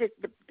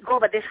go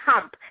over this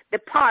hump. The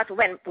part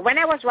when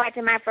I was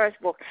writing my first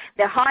book,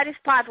 the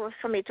hardest part was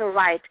for me to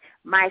write,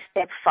 my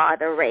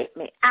stepfather raped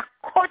me. I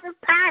couldn't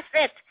pass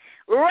it.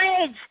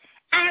 Rage,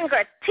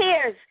 anger,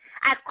 tears.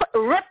 I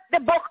could rip the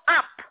book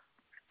up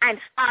and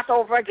start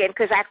over again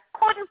because I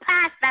couldn't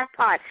pass that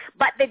part.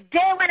 But the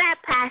day when I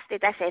passed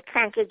it, I said,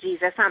 thank you,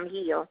 Jesus, I'm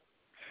healed.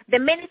 The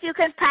minute you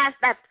can pass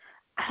that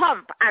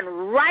hump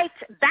and write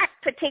that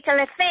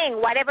particular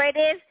thing, whatever it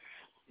is,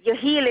 your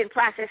healing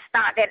process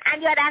started.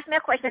 And you had asked me a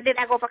question, did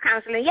I go for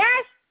counseling?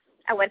 Yes,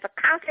 I went for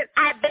counseling.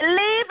 I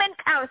believe in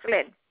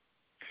counseling.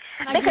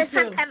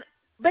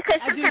 Because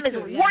sometimes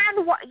it's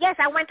one word. Yes,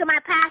 I went to my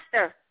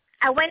pastor.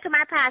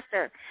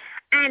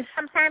 And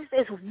sometimes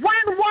it's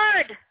one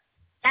word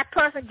that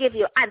person give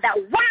you, and that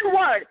one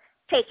word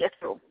take you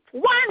through.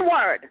 One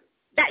word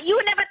that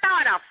you never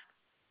thought of.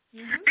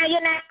 Mm-hmm. And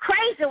you're not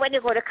crazy when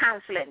you go to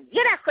counseling.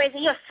 You're not crazy.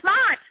 You're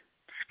smart.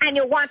 And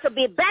you want to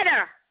be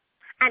better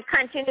and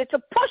continue to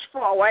push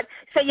forward.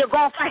 So you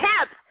go for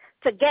help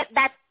to get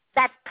that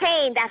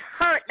pain, that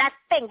hurt, that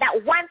thing,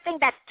 that one thing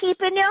that's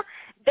keeping you.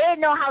 They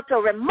know how to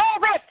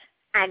remove it.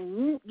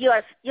 And you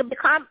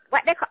become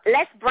what they call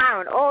Les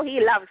Brown. Oh, he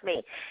loves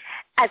me.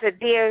 As a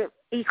dear,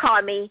 he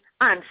called me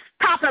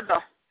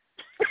unstoppable.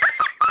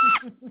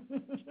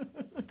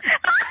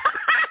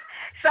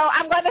 So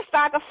I'm going to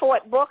start a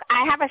fourth book.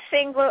 I have a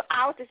single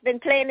out. It's been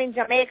playing in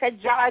Jamaica,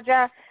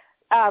 Georgia,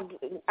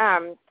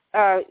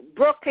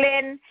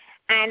 Brooklyn,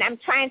 and I'm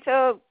trying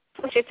to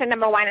push it to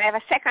number one. I have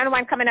a second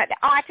one coming out. The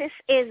artist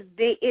is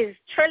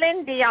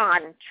Trillian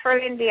Dion.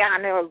 Trillian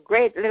Dion, a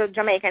great little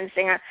Jamaican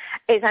singer,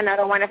 is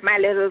another one of my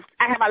little.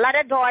 I have a lot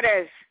of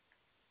daughters.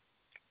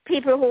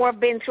 People who have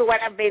been through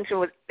what I've been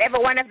through. Every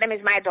one of them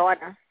is my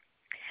daughter.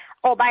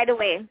 Oh, by the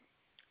way,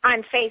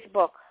 on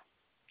Facebook,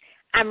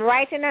 I'm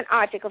writing an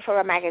article for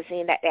a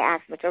magazine that they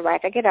asked me to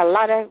write. I get a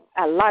lot of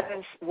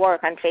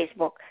work on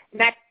Facebook,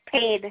 not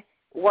paid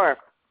work,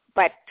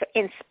 but to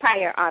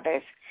inspire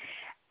others.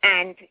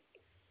 And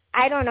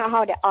I don't know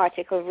how the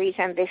article reads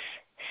on this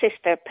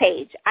sister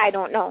page. I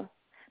don't know,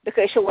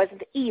 because she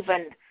wasn't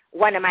even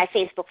one of my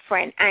Facebook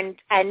friends. And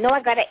I know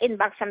I got an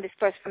inbox from this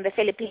person from the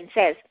Philippines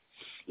says,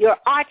 your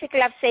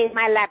article have saved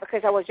my life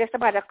because I was just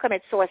about to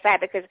commit suicide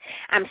because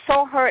I'm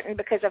so hurting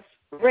because of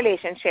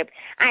relationship.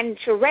 And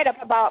she read up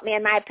about me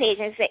on my page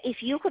and said,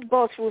 if you could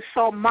go through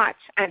so much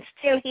and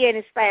still hear and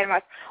inspire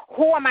us,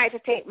 who am I to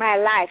take my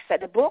life? So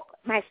the book,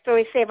 My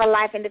Story Saved a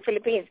Life in the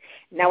Philippines.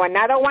 Now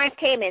another one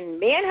came in.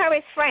 Me and her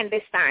is friend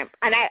this time.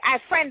 And I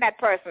friend that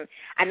person.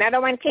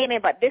 Another one came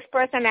in, but this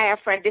person I have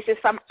friend. This is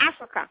from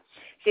Africa.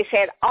 She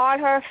said all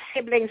her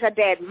siblings are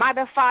dead.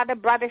 Mother, father,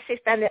 brother,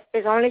 sister, and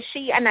there's only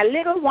she and a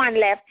little one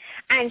left.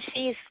 And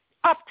she's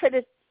up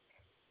to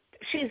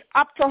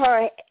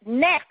her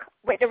neck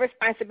with the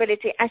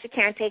responsibility, and she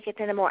can't take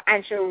it anymore.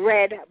 And she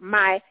read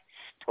my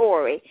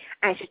story,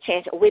 and she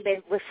changed. We've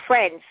been with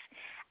friends.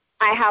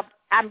 I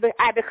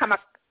become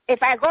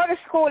if I go to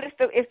school,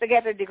 is to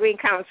get a degree in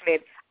counseling.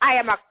 I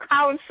am a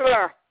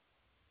counselor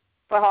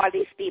for all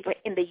these people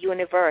in the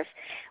universe.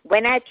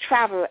 When I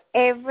travel,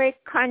 every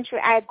country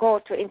I go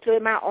to,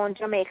 including my own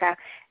Jamaica,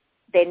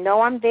 they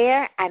know I'm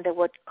there, and they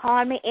would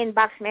call me,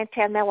 inbox me, and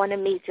tell me I want to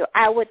meet you.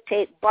 I would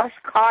take bus,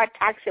 car,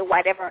 taxi,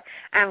 whatever,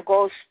 and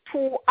go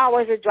 2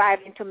 hours of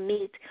driving to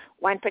meet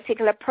one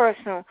particular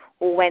person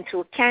who went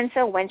through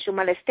cancer, went through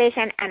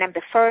molestation, and I'm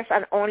the first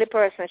and only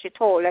person she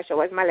told her she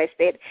was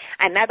molested.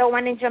 Another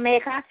one in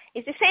Jamaica.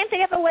 It's the same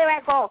thing everywhere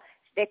I go.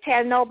 They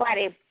tell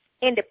nobody.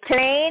 In the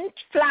plane,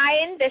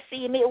 flying, they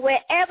see me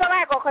wherever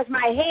I go because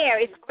my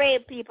hair is gray,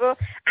 people,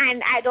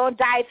 and I don't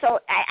dye, so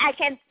I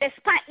can, they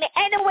spot me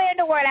anywhere in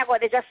the world I go.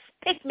 They just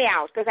pick me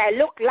out because I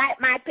look like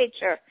my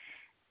picture.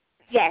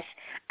 Yes,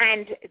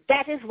 and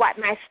that is what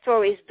my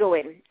story is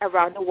doing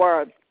around the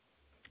world.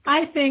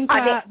 I think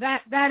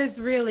that is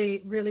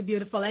really, really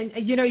beautiful. And,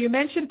 you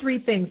mentioned 3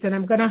 things, and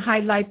I'm going to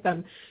highlight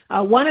them.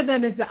 One of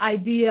them is the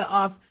idea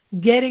of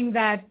getting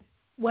that,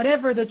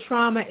 whatever the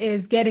trauma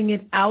is, getting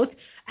it out.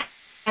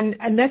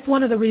 And that's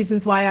one of the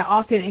reasons why I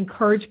often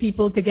encourage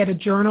people to get a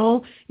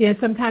journal.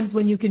 Sometimes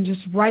when you can just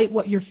write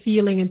what you're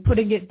feeling and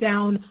putting it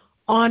down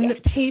on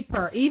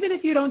paper, even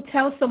if you don't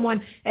tell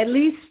someone, at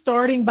least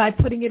starting by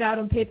putting it out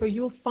on paper,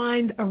 you'll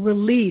find a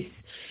release.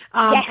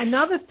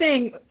 Another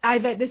thing,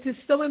 Ivett, this is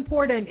so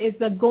important, is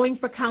the going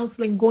for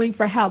counseling, going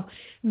for help.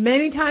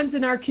 Many times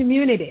in our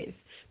communities,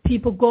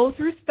 people go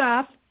through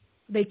stuff,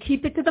 they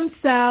keep it to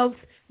themselves,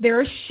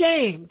 they're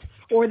ashamed,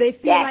 or they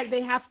feel like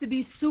they have to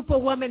be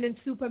Superwoman and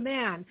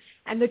Superman.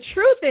 And the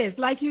truth is,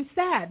 like you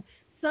said,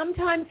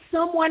 sometimes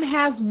someone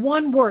has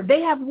one word.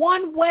 They have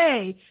one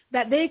way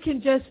that they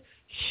can just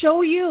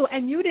show you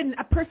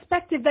a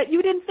perspective that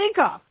you didn't think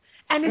of.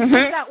 And it's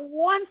just that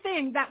one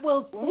thing that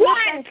will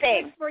one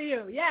thing for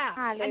you. Yeah.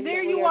 Hallelujah. And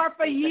there you are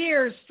for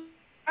years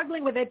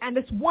struggling with it, and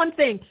this one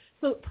thing.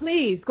 So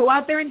please go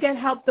out there and get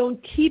help.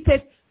 Don't keep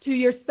it to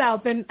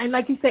yourself. And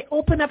like you say,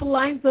 open up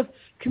lines of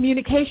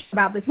communication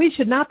about this. We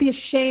should not be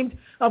ashamed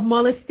of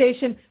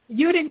molestation.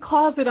 You didn't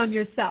cause it on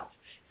yourself.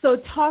 So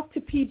talk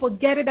to people,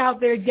 get it out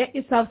there, get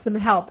yourself some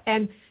help.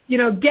 And,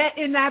 get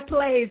in that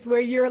place where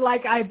you're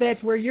like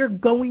Ivett, where you're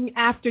going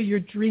after your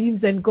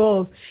dreams and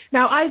goals.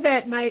 Now,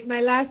 Ivett,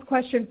 my last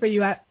question for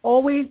you, I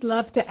always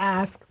love to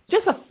ask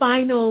just a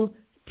final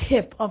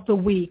tip of the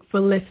week for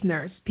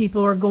listeners.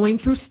 People are going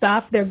through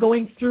stuff. They're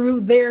going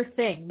through their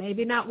thing.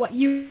 Maybe not what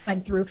you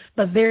went through,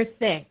 but their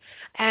thing.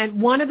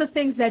 And one of the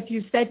things that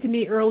you said to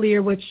me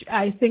earlier, which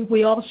I think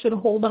we all should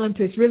hold on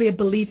to, it's really a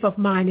belief of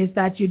mine, is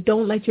that you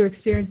don't let your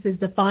experiences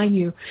define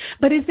you.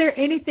 But is there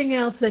anything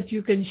else that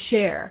you can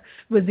share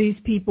with these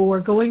people who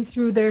are going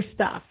through their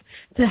stuff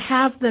to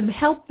have them,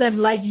 help them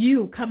like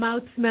you, come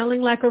out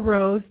smelling like a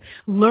rose,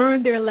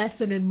 learn their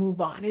lesson and move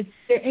on? Is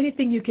there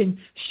anything you can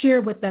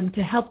share with them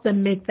to help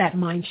them make that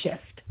mind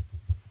shift?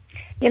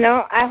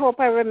 I hope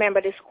I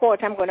remember this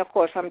quote I'm going to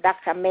quote from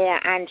Dr. Maya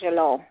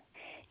Angelou.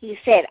 She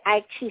said,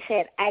 I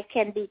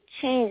can be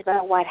changed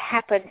by what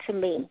happened to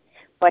me,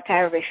 but I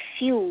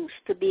refuse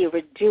to be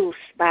reduced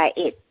by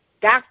it.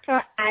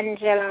 Dr.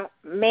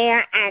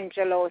 Maya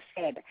Angelou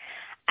said,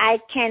 I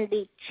can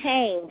be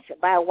changed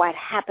by what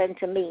happened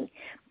to me,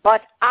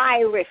 but I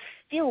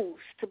refuse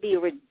to be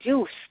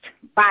reduced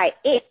by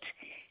it.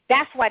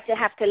 That's what you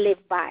have to live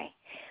by.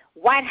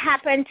 What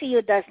happened to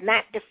you does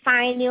not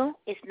define you.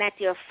 It's not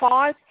your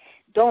fault.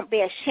 Don't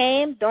be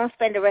ashamed. Don't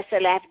spend the rest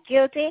of your life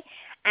guilty.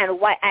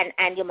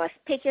 And you must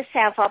pick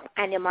yourself up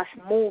and you must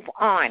move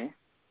on.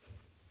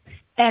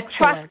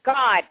 Excellent.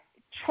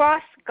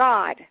 Trust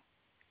God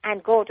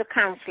and go to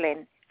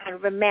counseling.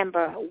 And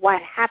remember,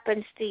 what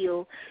happens to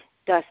you,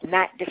 does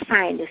not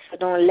define you, so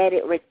don't let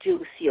it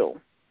reduce you.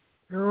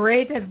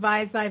 Great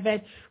advice,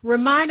 Ivett.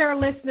 Remind our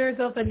listeners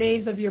of the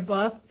names of your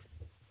books.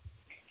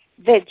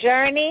 The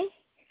Journey,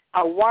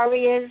 A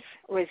Warrior's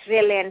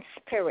Resilient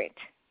Spirit.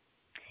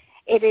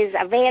 It is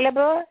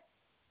available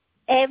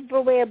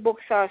everywhere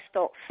books are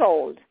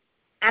sold.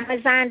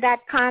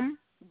 Amazon.com,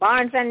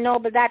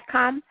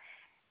 BarnesandNoble.com.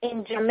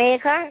 In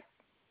Jamaica,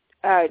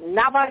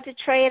 novelty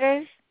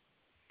traders,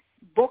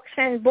 Books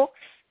and Books,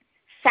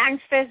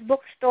 Sangster's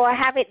Bookstore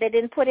have it. They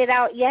didn't put it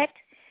out yet.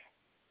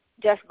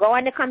 Just go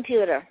on the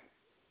computer.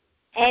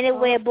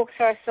 Anywhere books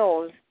are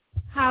sold.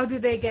 How do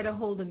they get a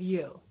hold of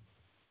you?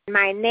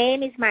 My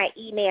name is my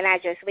email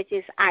address, which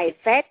is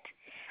Ivett,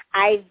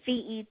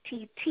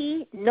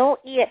 Ivett, no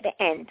E at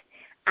the end,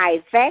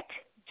 Ivett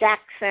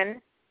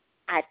Jackson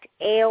at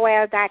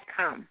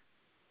AOL.com.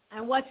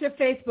 And what's your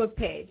Facebook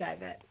page,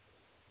 Ivett?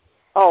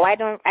 Oh, I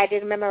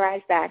didn't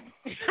memorize that.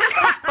 No, sir,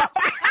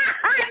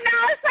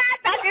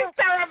 that is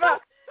terrible.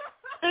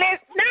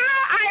 No,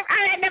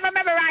 I never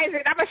memorized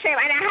it. I'm ashamed.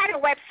 And I had a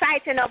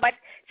website, but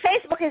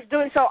Facebook is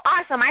doing so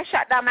awesome. I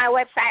shut down my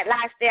website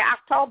last year,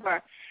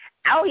 October.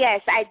 Oh,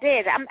 yes, I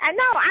did.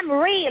 I'm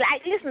real.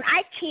 Listen,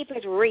 I keep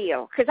it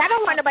real because I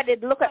don't want nobody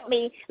to look at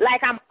me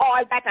like I'm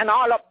all that and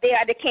all up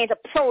there. They can't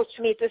approach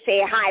me to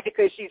say hi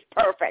because she's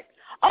perfect.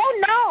 Oh,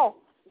 no.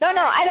 No,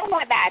 I don't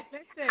want that.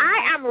 Listen.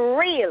 I am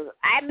real.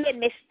 I made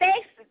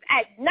mistakes.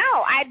 I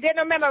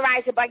didn't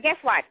memorize it, but guess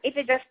what? If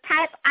you just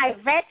type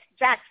Ivett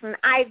Jackson,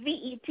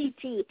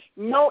 Ivett,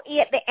 no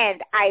E at the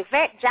end,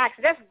 Ivett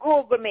Jackson, just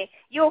Google me.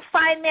 You'll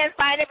find me and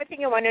find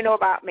everything you want to know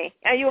about me.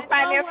 And you'll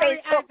find me on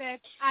Facebook.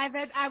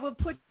 Ivett, I will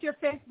put your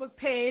Facebook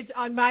page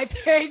on my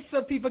page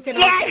so people can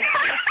Yes.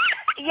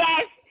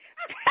 Yes.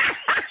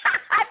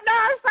 No,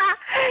 sir.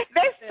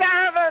 This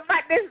terrible,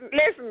 but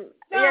listen,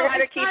 you got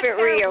to keep it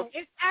real.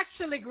 It's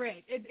actually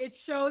great. It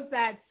shows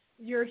that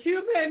you're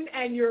human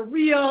and you're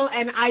real,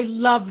 and I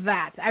love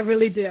that. I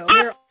really do.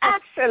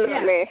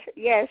 Absolutely,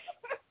 yes.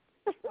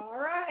 All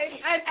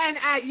right. And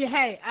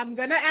hey, I'm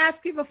going to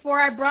ask you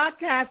before I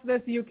broadcast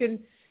this, you can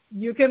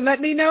let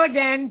me know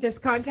again.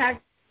 Just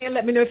contact me and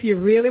let me know if you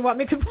really want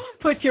me to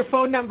put your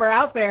phone number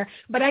out there.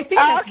 But I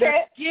think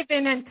that's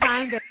given and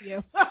kind of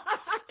you.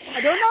 I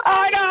don't know.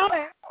 Oh, no.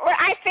 Well,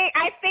 I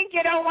think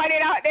you don't want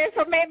it out there,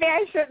 so maybe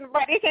I shouldn't.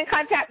 But you can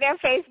contact me on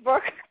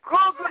Facebook.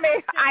 Google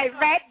me,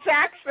 Ivett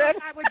Jackson.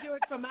 I would do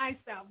it for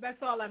myself. That's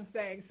all I'm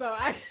saying. So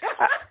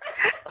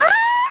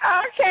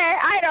Okay,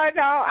 I don't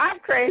know. I'm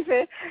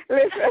crazy.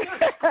 Listen,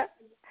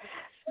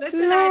 Ivett,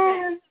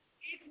 it's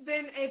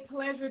been a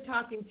pleasure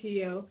talking to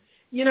you.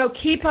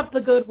 Keep up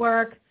the good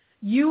work.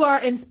 You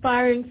are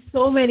inspiring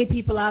so many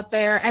people out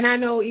there, and I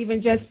know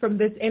even just from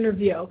this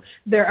interview,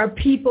 there are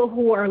people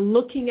who are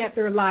looking at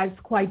their lives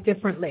quite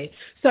differently.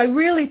 So I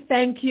really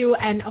thank you,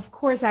 and of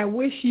course I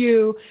wish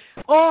you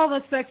all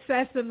the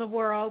success in the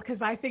world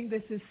because I think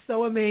this is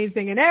so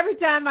amazing. And every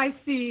time I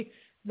see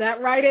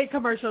that Rite Aid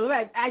commercial,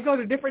 I go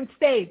to different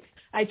states.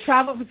 I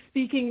travel for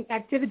speaking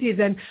activities,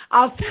 and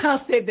I'll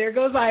say, there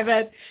goes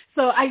Ivett.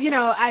 So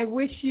I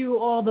wish you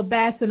all the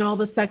best and all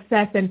the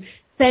success, and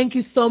thank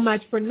you so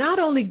much for not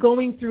only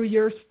going through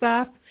your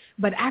stuff,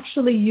 but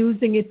actually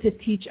using it to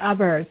teach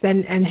others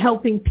and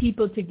helping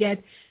people to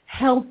get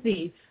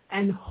healthy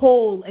and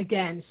whole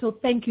again. So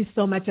thank you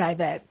so much,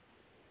 Ivett.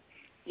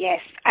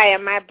 Yes, I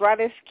am my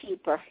brother's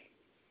keeper.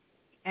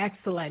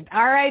 Excellent.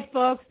 All right,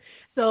 folks.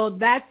 So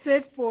that's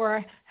it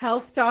for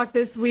Health Talk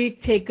this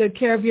week. Take good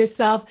care of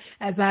yourself.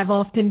 As I've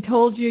often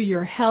told you,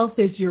 your health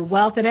is your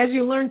wealth. And as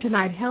you learned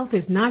tonight, health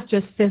is not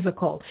just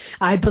physical.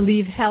 I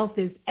believe health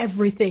is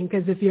everything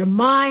because if your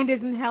mind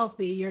isn't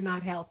healthy, you're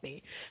not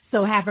healthy.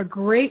 So have a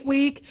great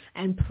week,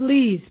 and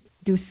please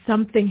do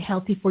something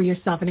healthy for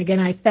yourself. And again,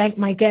 I thank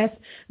my guest,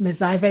 Ms.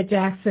 Ivett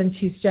Jackson.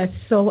 She's just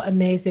so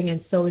amazing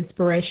and so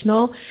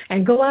inspirational.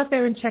 And go out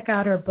there and check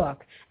out her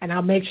book. And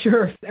I'll make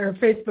sure her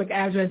Facebook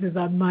address is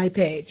on my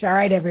page. All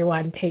right,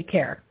 everyone, take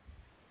care.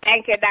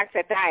 Thank you,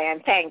 Dr.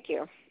 Diane. Thank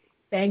you.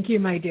 Thank you,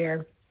 my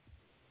dear.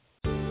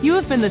 You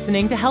have been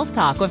listening to Health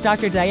Talk with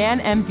Dr. Diane,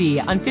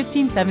 MD, on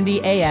 1570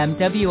 AM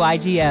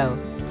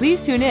WIGO. Please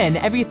tune in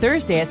every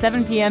Thursday at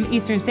 7 p.m.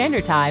 Eastern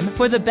Standard Time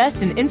for the best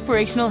in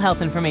inspirational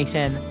health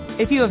information.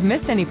 If you have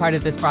missed any part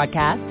of this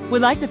broadcast,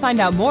 would like to find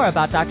out more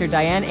about Dr.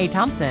 Diane A.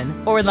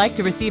 Thompson, or would like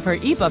to receive her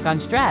ebook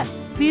on stress,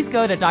 please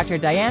go to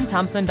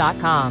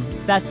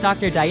drdianethompson.com. That's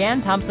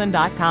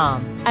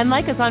drdianethompson.com. And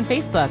like us on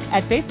Facebook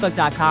at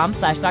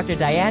facebook.com/Dr.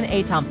 Diane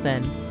A.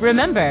 Thompson.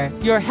 Remember,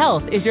 your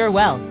health is your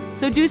wealth,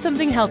 so do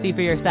something healthy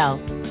for yourself.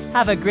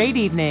 Have a great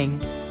evening.